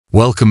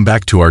Welcome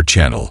back to our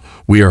channel.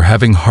 We are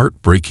having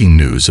heartbreaking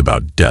news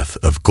about death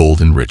of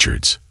Golden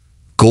Richards.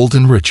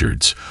 Golden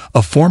Richards,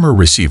 a former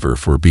receiver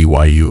for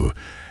BYU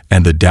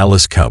and the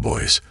Dallas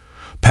Cowboys,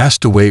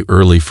 passed away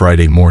early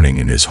Friday morning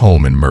in his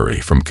home in Murray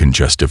from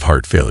congestive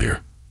heart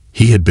failure.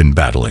 He had been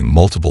battling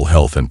multiple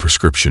health and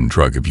prescription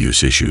drug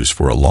abuse issues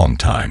for a long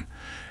time,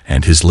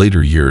 and his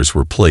later years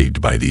were plagued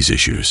by these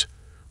issues.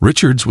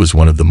 Richards was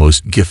one of the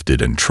most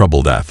gifted and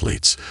troubled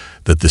athletes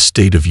that the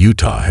state of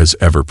Utah has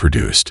ever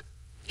produced.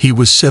 He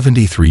was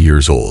 73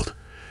 years old.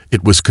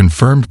 It was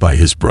confirmed by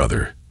his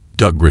brother,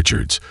 Doug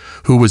Richards,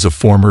 who was a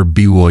former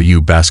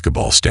BYU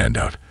basketball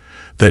standout,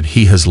 that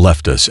he has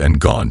left us and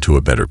gone to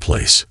a better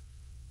place.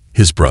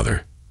 His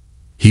brother.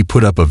 He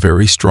put up a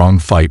very strong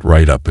fight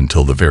right up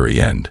until the very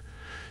end,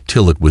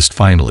 till it was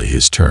finally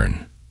his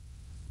turn.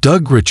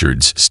 Doug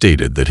Richards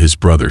stated that his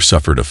brother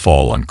suffered a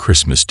fall on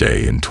Christmas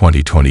Day in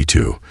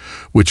 2022,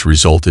 which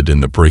resulted in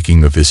the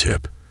breaking of his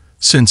hip.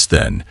 Since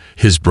then,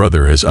 his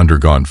brother has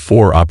undergone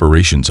 4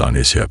 operations on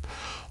his hip,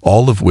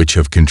 all of which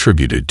have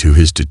contributed to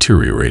his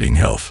deteriorating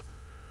health.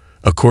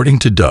 According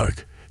to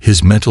Doug,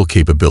 his mental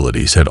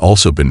capabilities had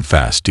also been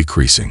fast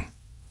decreasing.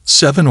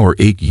 7 or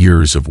 8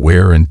 years of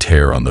wear and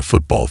tear on the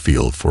football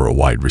field for a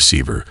wide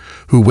receiver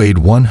who weighed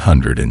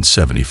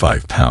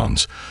 175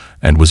 pounds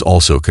and was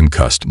also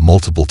concussed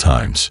multiple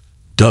times,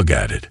 Doug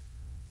added.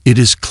 It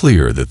is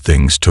clear that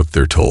things took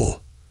their toll.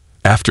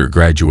 After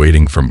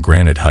graduating from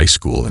Granite High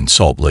School in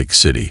Salt Lake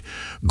City,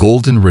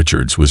 Golden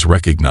Richards was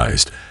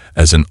recognized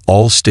as an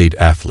all-state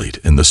athlete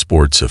in the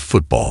sports of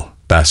football,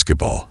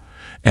 basketball,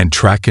 and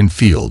track and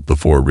field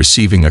before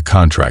receiving a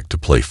contract to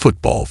play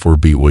football for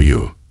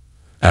BYU.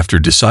 After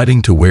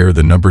deciding to wear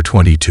the number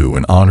 22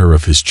 in honor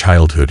of his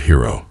childhood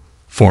hero,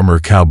 former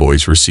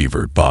Cowboys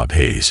receiver Bob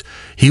Hayes,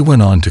 he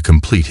went on to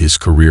complete his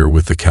career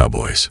with the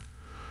Cowboys,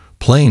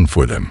 playing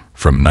for them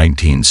from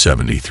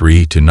 1973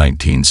 to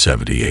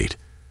 1978.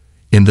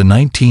 In the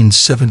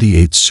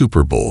 1978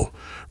 Super Bowl,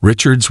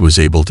 Richards was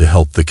able to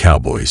help the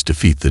Cowboys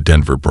defeat the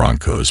Denver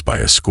Broncos by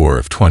a score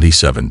of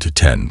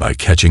 27-10 by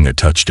catching a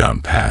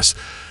touchdown pass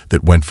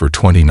that went for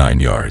 29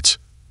 yards.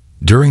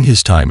 During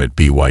his time at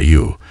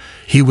BYU,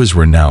 he was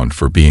renowned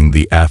for being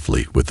the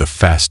athlete with the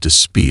fastest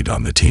speed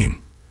on the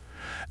team.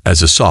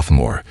 As a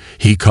sophomore,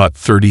 he caught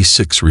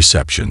 36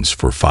 receptions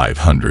for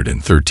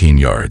 513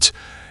 yards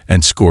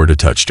and scored a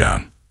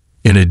touchdown.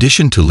 In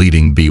addition to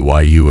leading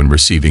BYU in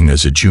receiving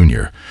as a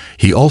junior,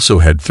 he also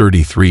had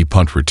 33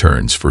 punt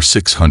returns for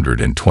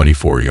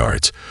 624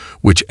 yards,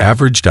 which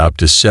averaged out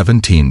to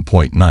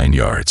 17.9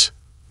 yards.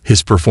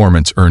 His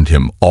performance earned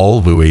him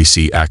all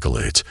WAC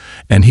accolades,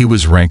 and he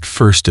was ranked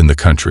first in the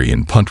country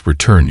in punt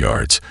return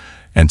yards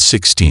and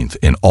 16th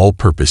in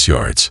all-purpose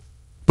yards.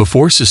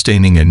 Before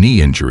sustaining a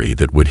knee injury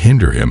that would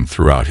hinder him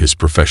throughout his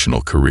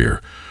professional career,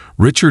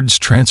 Richards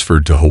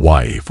transferred to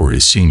Hawaii for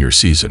his senior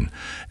season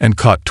and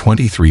caught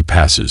 23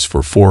 passes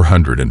for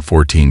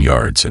 414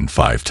 yards and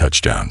 5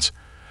 touchdowns.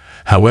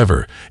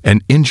 However,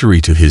 an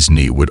injury to his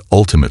knee would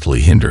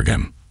ultimately hinder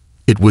him.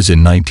 It was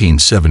in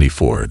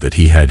 1974 that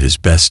he had his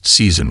best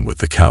season with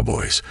the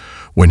Cowboys,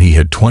 when he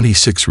had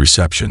 26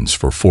 receptions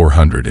for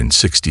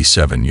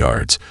 467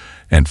 yards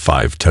and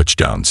 5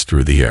 touchdowns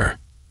through the air.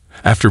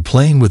 After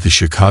playing with the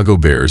Chicago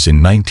Bears in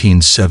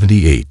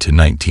 1978 to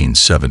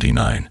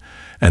 1979,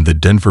 and the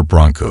Denver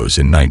Broncos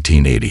in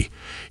 1980,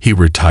 he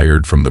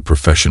retired from the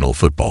Professional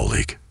Football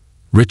League.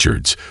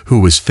 Richards,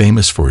 who was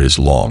famous for his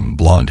long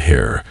blonde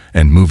hair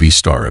and movie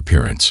star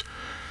appearance,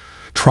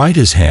 tried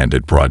his hand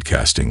at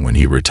broadcasting when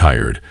he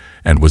retired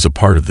and was a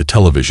part of the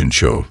television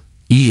show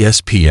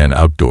ESPN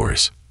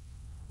Outdoors.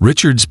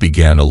 Richards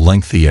began a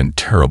lengthy and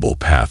terrible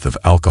path of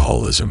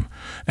alcoholism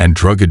and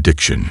drug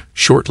addiction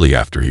shortly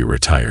after he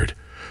retired,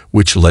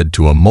 which led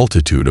to a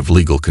multitude of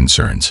legal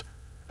concerns.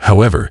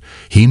 However,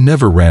 he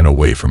never ran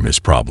away from his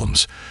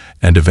problems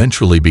and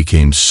eventually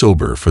became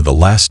sober for the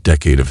last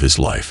decade of his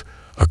life,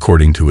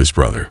 according to his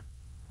brother.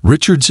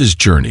 Richards's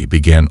journey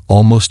began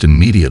almost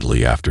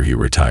immediately after he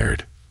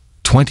retired.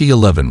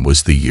 2011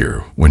 was the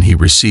year when he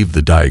received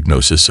the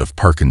diagnosis of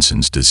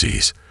Parkinson's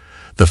disease.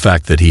 The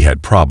fact that he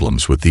had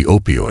problems with the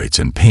opioids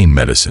and pain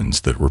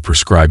medicines that were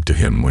prescribed to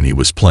him when he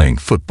was playing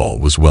football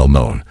was well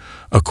known,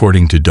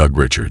 according to Doug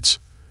Richards.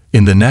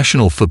 In the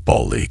National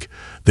Football League,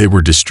 they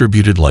were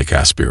distributed like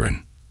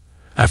aspirin.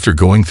 After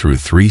going through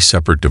 3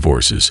 separate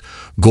divorces,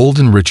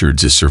 Golden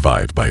Richards is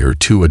survived by her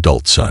 2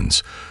 adult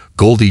sons,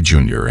 Goldie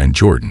Jr. and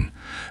Jordan,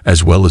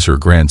 as well as her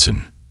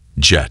grandson,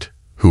 Jet,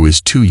 who is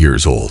 2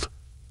 years old.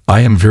 I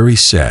am very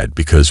sad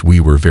because we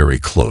were very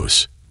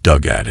close,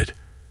 Doug added.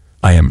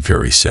 I am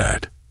very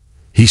sad.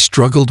 He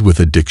struggled with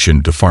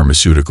addiction to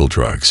pharmaceutical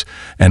drugs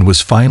and was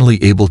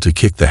finally able to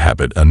kick the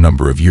habit a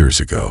number of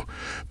years ago,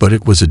 but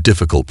it was a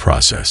difficult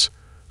process.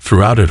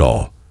 Throughout it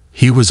all,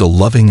 he was a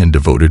loving and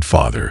devoted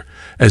father,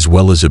 as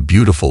well as a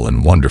beautiful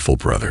and wonderful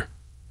brother.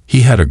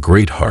 He had a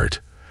great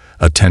heart,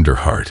 a tender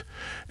heart,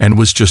 and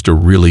was just a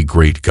really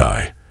great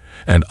guy,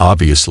 and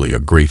obviously a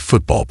great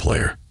football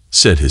player,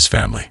 said his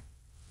family.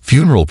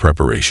 Funeral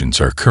preparations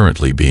are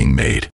currently being made.